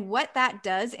 And what that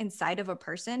does inside of a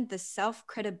person, the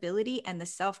self-credibility and the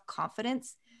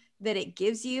self-confidence that it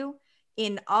gives you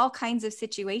in all kinds of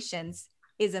situations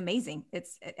is amazing.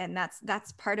 And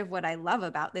that's part of what I love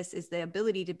about this, is the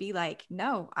ability to be like,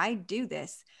 no, I do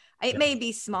this. It may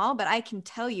be small, but I can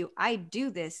tell you I do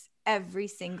this every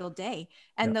single day.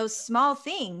 And those small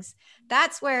things,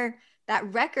 that's where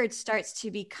that record starts to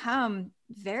become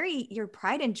your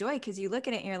pride and joy, because you look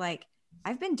at it and you're like,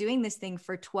 I've been doing this thing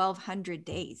for 1,200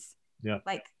 days. Yeah.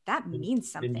 Like that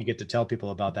means something. And you get to tell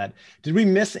people about that. Did we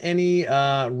miss any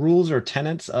rules or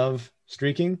tenets of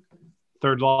streaking?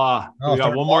 Third law. We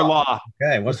got one more law.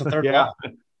 Okay. What's the third law?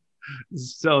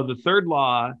 So the third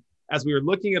law, as we were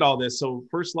looking at all this, so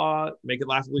first law, make it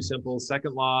laughably simple.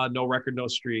 Second law, no record, no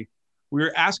streak. We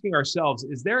were asking ourselves,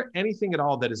 is there anything at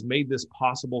all that has made this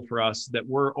possible for us that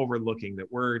we're overlooking,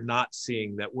 that we're not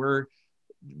seeing, that we're,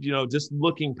 just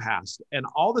looking past? And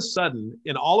all of a sudden,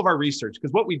 in all of our research,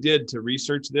 because what we did to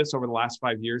research this over the last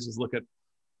 5 years is look at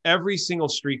every single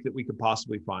streak that we could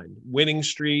possibly find, winning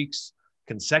streaks,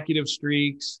 consecutive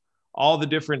streaks, all the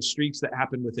different streaks that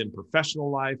happen within professional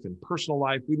life and personal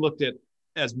life. We looked at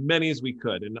as many as we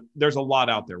could, and there's a lot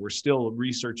out there. We're still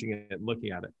researching it and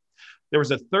looking at it. There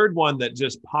was a third one that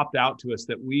just popped out to us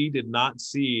that we did not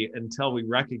see until we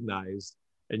recognized,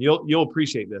 and you'll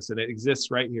appreciate this, and it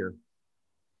exists right here.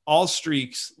 All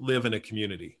streaks live in a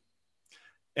community.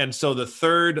 And so the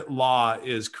third law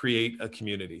is create a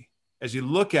community. As you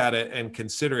look at it and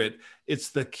consider it, it's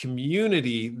the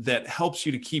community that helps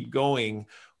you to keep going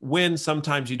when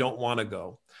sometimes you don't want to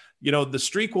go. The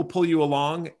streak will pull you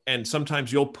along, and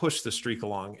sometimes you'll push the streak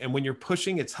along. And when you're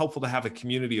pushing, it's helpful to have a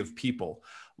community of people.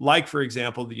 Like, for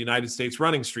example, the United States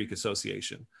Running Streak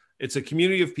Association. It's a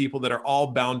community of people that are all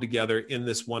bound together in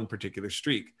this one particular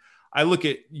streak. I look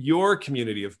at your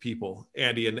community of people,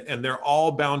 Andy, and they're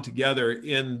all bound together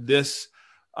in this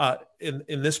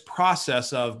in this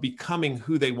process of becoming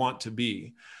who they want to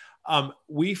be.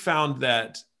 We found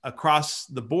that across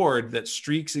the board that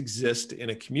streaks exist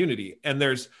in a community, and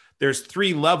there's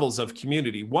 3 levels of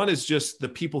community. One is just the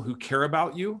people who care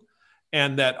about you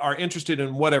and that are interested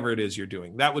in whatever it is you're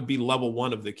doing. That would be level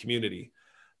 1 of the community.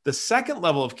 The second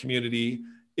level of community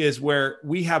is where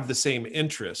we have the same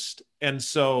interest. And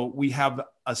so we have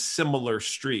a similar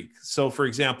streak. So for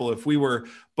example, if we were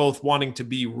both wanting to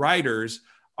be writers,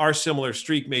 our similar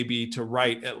streak may be to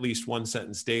write at least 1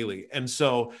 sentence daily. And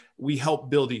so we help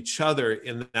build each other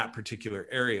in that particular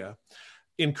area.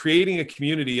 In creating a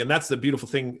community, and that's the beautiful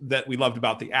thing that we loved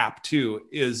about the app too,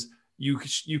 is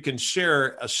you can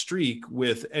share a streak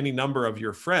with any number of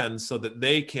your friends so that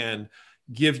they can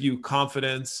give you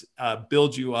confidence,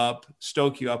 build you up,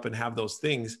 stoke you up, and have those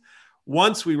things.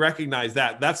 Once we recognize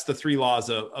that, that's the 3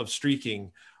 laws of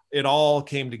streaking. It all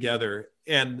came together.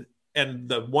 And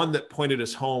the one that pointed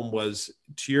us home was,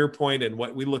 to your point, and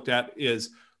what we looked at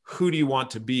is, who do you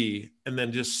want to be? And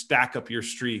then just stack up your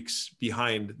streaks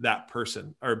behind that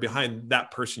person, or behind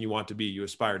that person you want to be, you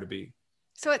aspire to be.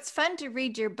 So it's fun to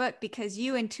read your book because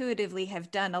you intuitively have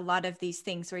done a lot of these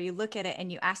things where you look at it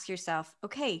and you ask yourself,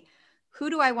 okay, who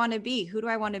do I want to be? Who do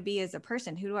I want to be as a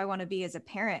person? Who do I want to be as a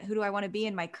parent? Who do I want to be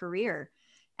in my career?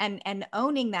 And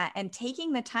owning that and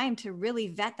taking the time to really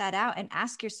vet that out and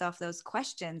ask yourself those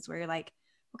questions where you're like,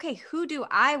 okay, who do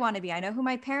I want to be? I know who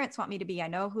my parents want me to be. I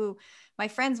know who my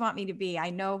friends want me to be. I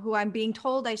know who I'm being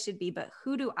told I should be, but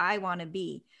who do I want to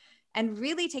be? And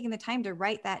really taking the time to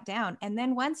write that down. And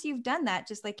then once you've done that,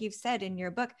 just like you've said in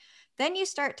your book, then you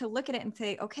start to look at it and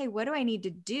say, okay, what do I need to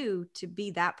do to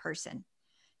be that person?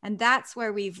 And that's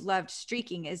where we've loved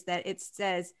streaking, is that it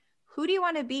says, who do you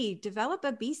want to be? Develop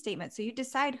a B statement. So you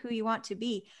decide who you want to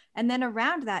be. And then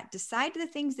around that, decide the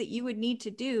things that you would need to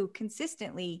do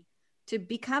consistently to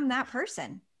become that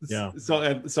person. Yeah. So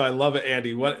I love it,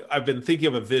 Andy. What I've been thinking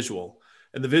of a visual,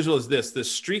 and the visual is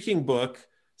this streaking book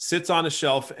sits on a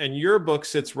shelf and your book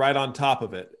sits right on top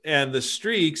of it. And the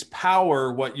streaks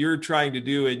power what you're trying to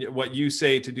do and what you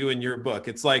say to do in your book.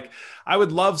 It's like, I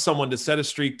would love someone to set a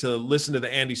streak to listen to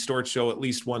the Andy Storch Show at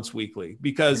least once weekly,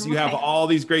 because you have all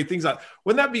these great things on.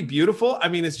 Wouldn't that be beautiful? I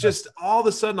mean, it's just all of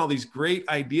a sudden, all these great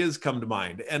ideas come to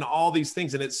mind and all these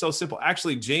things. And it's so simple.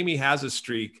 Actually, Jamie has a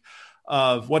streak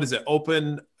of, what is it?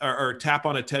 Open or tap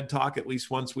on a TED Talk at least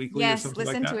once weekly. Yes, or something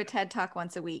listen like that. to a TED Talk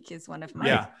once a week is one of my.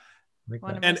 Yeah.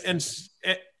 And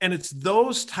it's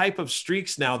those type of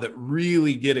streaks now that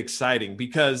really get exciting,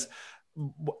 because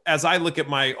as I look at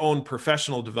my own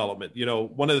professional development,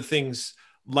 one of the things,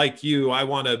 like you, I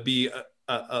want to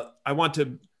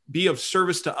be of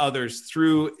service to others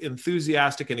through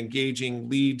enthusiastic and engaging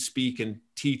lead, speak, and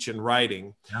teach and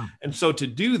writing. Yeah. And so to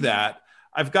do that,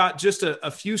 I've got just a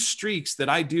few streaks that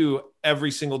I do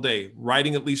every single day: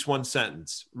 writing at least 1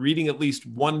 sentence, reading at least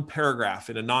 1 paragraph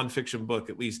in a nonfiction book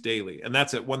at least daily. And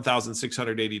that's at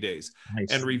 1,680 days.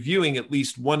 Nice. And reviewing at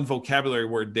least 1 vocabulary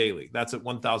word daily. That's at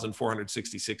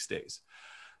 1,466 days.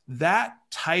 That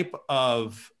type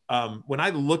of, when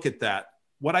I look at that,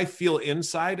 what I feel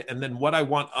inside and then what I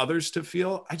want others to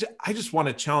feel, I just want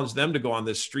to challenge them to go on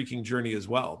this streaking journey as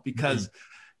well, because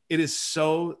it is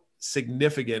so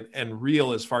significant and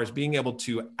real as far as being able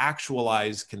to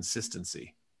actualize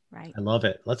consistency. Right. I love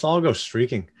it. Let's all go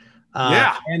streaking.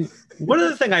 Yeah. And one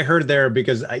other thing I heard there,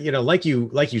 because like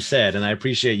you said, and I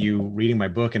appreciate you reading my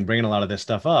book and bringing a lot of this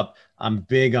stuff up. I'm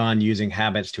big on using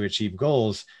habits to achieve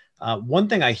goals. One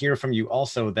thing I hear from you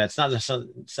also that's not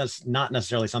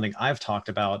necessarily something I've talked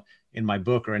about in my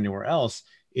book or anywhere else,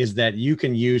 is that you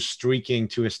can use streaking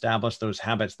to establish those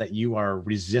habits that you are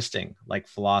resisting, like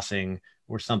flossing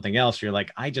or something else. You're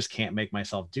like, I just can't make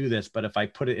myself do this. But if I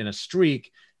put it in a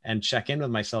streak and check in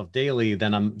with myself daily,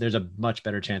 then there's a much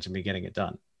better chance of me getting it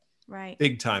done. Right.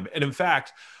 Big time. And in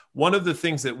fact, one of the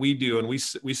things that we do, and we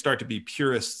start to be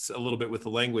purists a little bit with the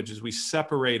language, is we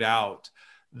separate out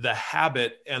the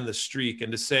habit and the streak,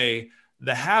 and to say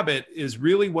the habit is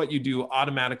really what you do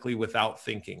automatically without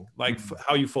thinking, like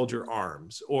how you fold your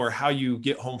arms, or how you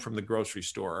get home from the grocery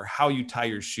store, or how you tie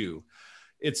your shoe.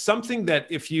 It's something that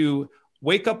if you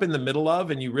wake up in the middle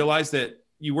of and you realize that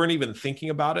you weren't even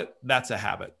thinking about it, that's a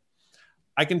habit.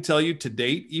 I can tell you to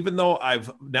date, even though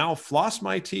I've now flossed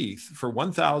my teeth for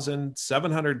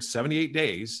 1,778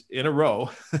 days in a row,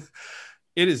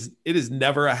 it is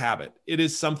never a habit. It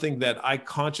is something that I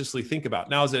consciously think about.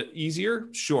 Now, is it easier?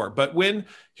 Sure. But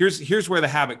here's where the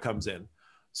habit comes in.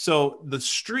 So the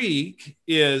streak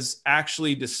is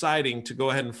actually deciding to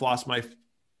go ahead and floss my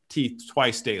teeth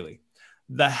twice daily.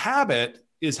 The habit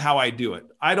is how I do it.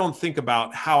 I don't think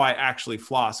about how I actually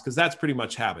floss, because that's pretty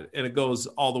much habit and it goes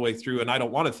all the way through and I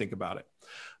don't want to think about it.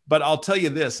 But I'll tell you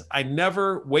this, I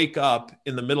never wake up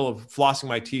in the middle of flossing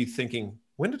my teeth thinking,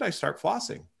 when did I start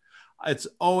flossing? It's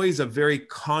always a very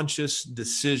conscious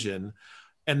decision.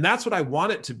 And that's what I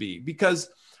want it to be, because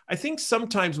I think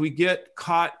sometimes we get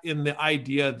caught in the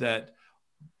idea that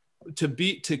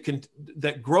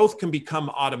that growth can become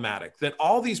automatic, that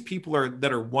all these people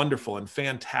that are wonderful and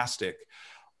fantastic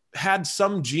had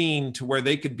some gene to where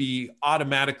they could be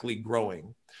automatically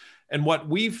growing. And what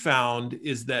we've found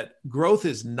is that growth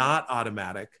is not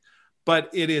automatic, but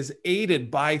it is aided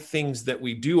by things that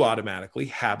we do automatically,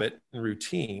 habit and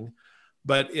routine,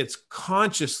 but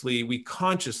we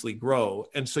consciously grow.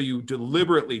 And so you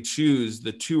deliberately choose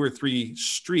the 2 or 3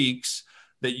 streaks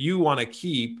that you want to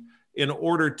keep in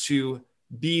order to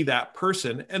be that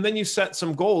person. And then you set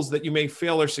some goals that you may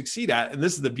fail or succeed at. And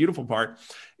this is the beautiful part,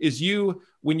 is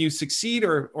when you succeed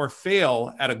or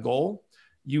fail at a goal,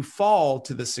 you fall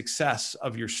to the success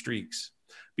of your streaks.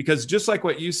 Because just like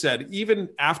what you said, even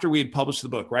after we had published the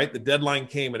book, right? The deadline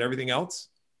came and everything else.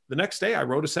 The next day I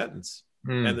wrote a sentence.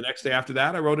 And the next day after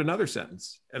that, I wrote another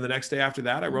sentence. And the next day after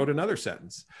that, I wrote another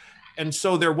sentence. And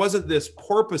so there wasn't this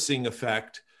porpoising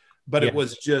effect, but it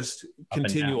was just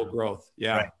continual growth.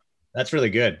 Yeah. Right. That's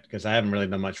really good, because I haven't really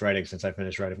done much writing since I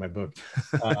finished writing my book.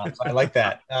 So I like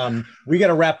that. We got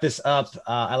to wrap this up.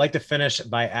 I like to finish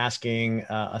by asking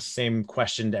a same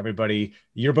question to everybody.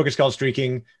 Your book is called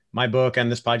Streaking. My book and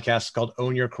this podcast is called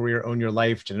Own Your Career, Own Your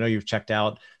Life, which I know you've checked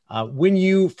out. When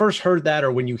you first heard that,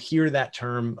 or when you hear that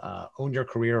term, own your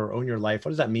career or own your life, what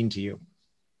does that mean to you?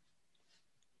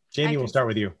 Jamie, we'll start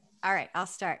with you. All right, I'll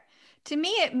start. To me,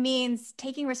 it means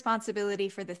taking responsibility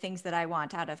for the things that I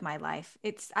want out of my life.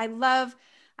 I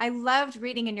loved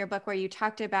reading in your book where you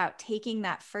talked about taking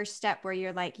that first step where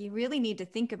you're like, you really need to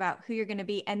think about who you're going to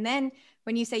be. And then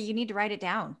when you say you need to write it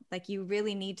down, like you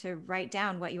really need to write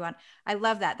down what you want. I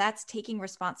love that. That's taking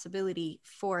responsibility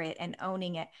for it and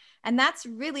owning it. And that's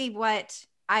really what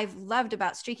I've loved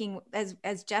about streaking,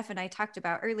 as Jeff and I talked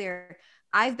about earlier.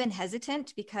 I've been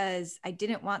hesitant because I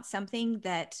didn't want something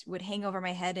that would hang over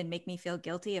my head and make me feel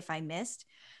guilty if I missed.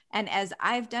 And as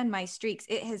I've done my streaks,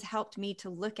 it has helped me to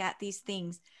look at these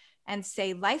things and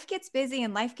say, life gets busy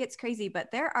and life gets crazy, but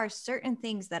there are certain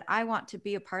things that I want to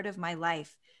be a part of my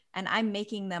life, and I'm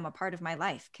making them a part of my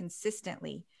life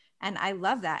consistently. And I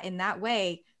love that. In that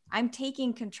way, I'm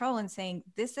taking control and saying,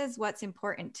 this is what's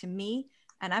important to me,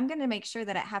 and I'm going to make sure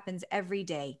that it happens every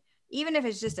day. Even if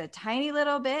it's just a tiny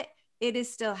little bit, it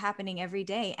is still happening every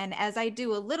day. And as I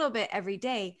do a little bit every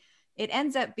day, it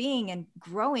ends up being and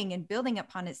growing and building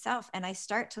upon itself. And I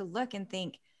start to look and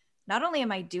think, not only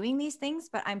am I doing these things,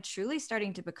 but I'm truly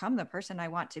starting to become the person I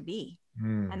want to be.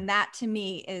 And that to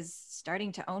me is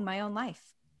starting to own my own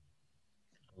life.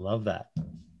 Love that.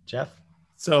 Jeff?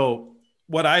 So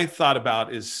what I thought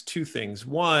about is 2 things.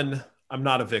 One, I'm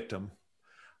not a victim.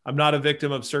 I'm not a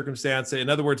victim of circumstance. In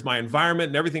other words, my environment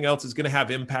and everything else is going to have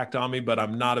impact on me, but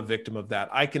I'm not a victim of that.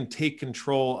 I can take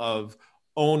control of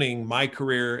owning my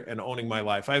career and owning my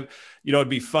life. It'd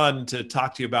be fun to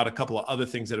talk to you about a couple of other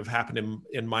things that have happened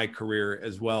in my career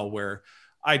as well, where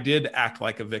I did act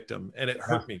like a victim and it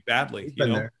hurt me badly.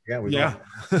 Yeah.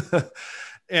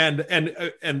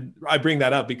 And I bring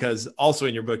that up because also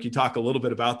in your book, you talk a little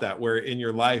bit about that, where in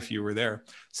your life you were there.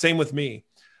 Same with me.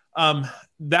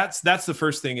 That's the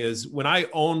first thing, is when I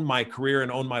own my career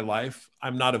and own my life,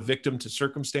 I'm not a victim to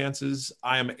circumstances.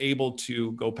 I am able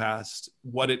to go past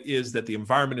what it is that the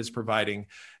environment is providing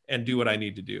and do what I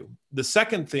need to do. The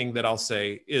second thing that I'll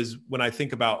say is, when I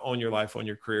think about own your life, own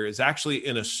your career, is actually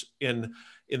in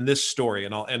this story.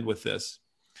 And I'll end with this.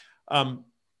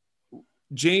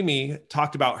 Jamie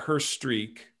talked about her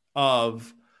streak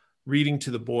of reading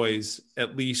to the boys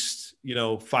at least,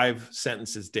 5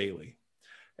 sentences daily.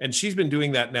 And she's been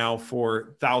doing that now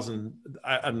for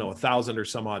 1,000 or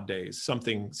some odd days,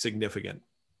 something significant.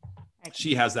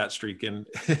 She has that streak in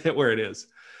where it is.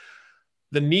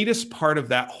 The neatest part of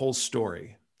that whole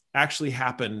story actually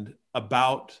happened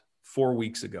about 4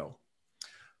 weeks ago.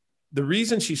 The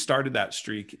reason she started that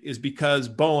streak is because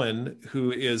Bowen,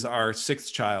 who is our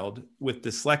 6th child with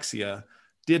dyslexia,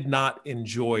 did not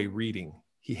enjoy reading.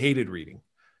 He hated reading.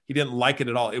 He didn't like it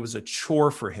at all. It was a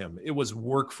chore for him. It was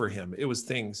work for him. It was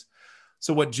things.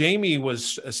 So what Jamie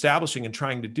was establishing and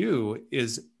trying to do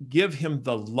is give him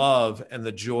the love and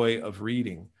the joy of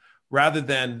reading rather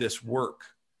than this work.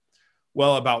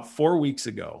 Well, about 4 weeks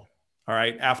ago, all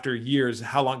right, after years,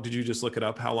 how long did you just look it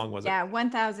up? How long was it? Yeah,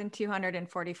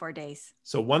 1,244 days.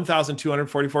 So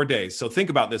 1,244 days. So think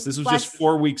about this. This was just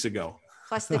 4 weeks ago.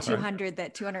 plus the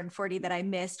 240 that I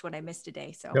missed when I missed a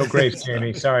day. So no grace,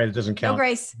 Jamie. Sorry, it doesn't count. No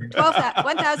grace.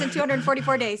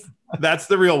 1,244 days. That's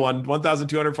the real one.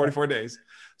 1,244 days.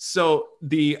 So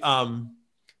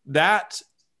that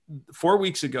 4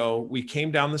 weeks ago, we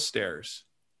came down the stairs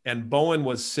and Bowen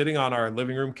was sitting on our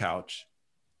living room couch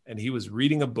and he was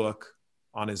reading a book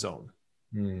on his own.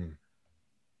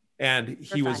 And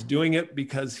he was doing it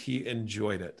because he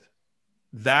enjoyed it.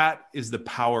 That is the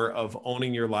power of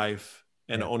owning your life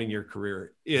and owning your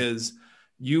career, is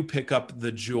you pick up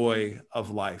the joy of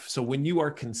life. So when you are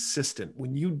consistent,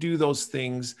 when you do those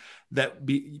things that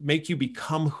make you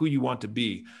become who you want to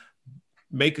be,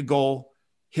 make a goal,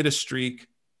 hit a streak,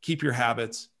 keep your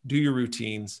habits, do your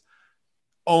routines,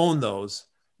 own those,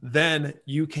 then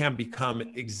you can become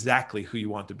exactly who you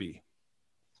want to be.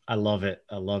 I love it.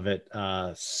 I love it.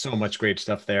 So much great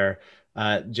stuff there.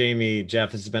 Jamie,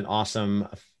 Jeff, this has been awesome.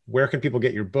 Where can people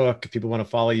get your book? If people want to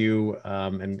follow you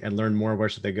and learn more, where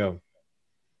should they go?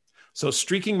 So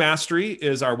Streaking Mastery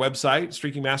is our website,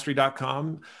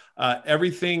 streakingmastery.com.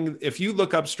 Everything, if you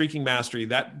look up Streaking Mastery,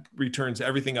 that returns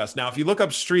everything else. Now, if you look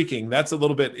up streaking, that's a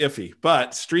little bit iffy,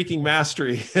 but Streaking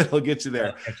Mastery, it'll get you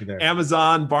there.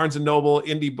 Amazon, Barnes & Noble,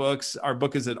 Indie Books. Our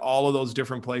book is at all of those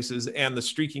different places. And the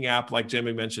Streaking app, like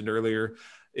Jamie mentioned earlier,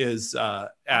 is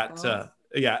at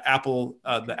Apple,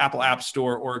 the Apple App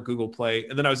Store or Google Play.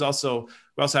 And then we also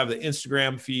have the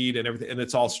Instagram feed and everything, and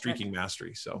it's all Streaking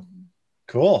Mastery. So.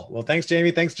 Cool. Well, thanks,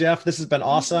 Jamie. Thanks, Jeff. This has been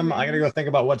awesome. I'm going to go think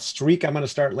about what streak I'm going to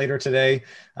start later today.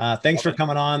 Thanks for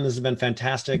coming on. This has been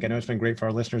fantastic. I know it's been great for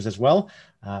our listeners as well.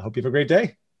 Hope you have a great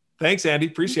day. Thanks, Andy.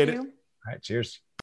 Appreciate it. All right. Cheers.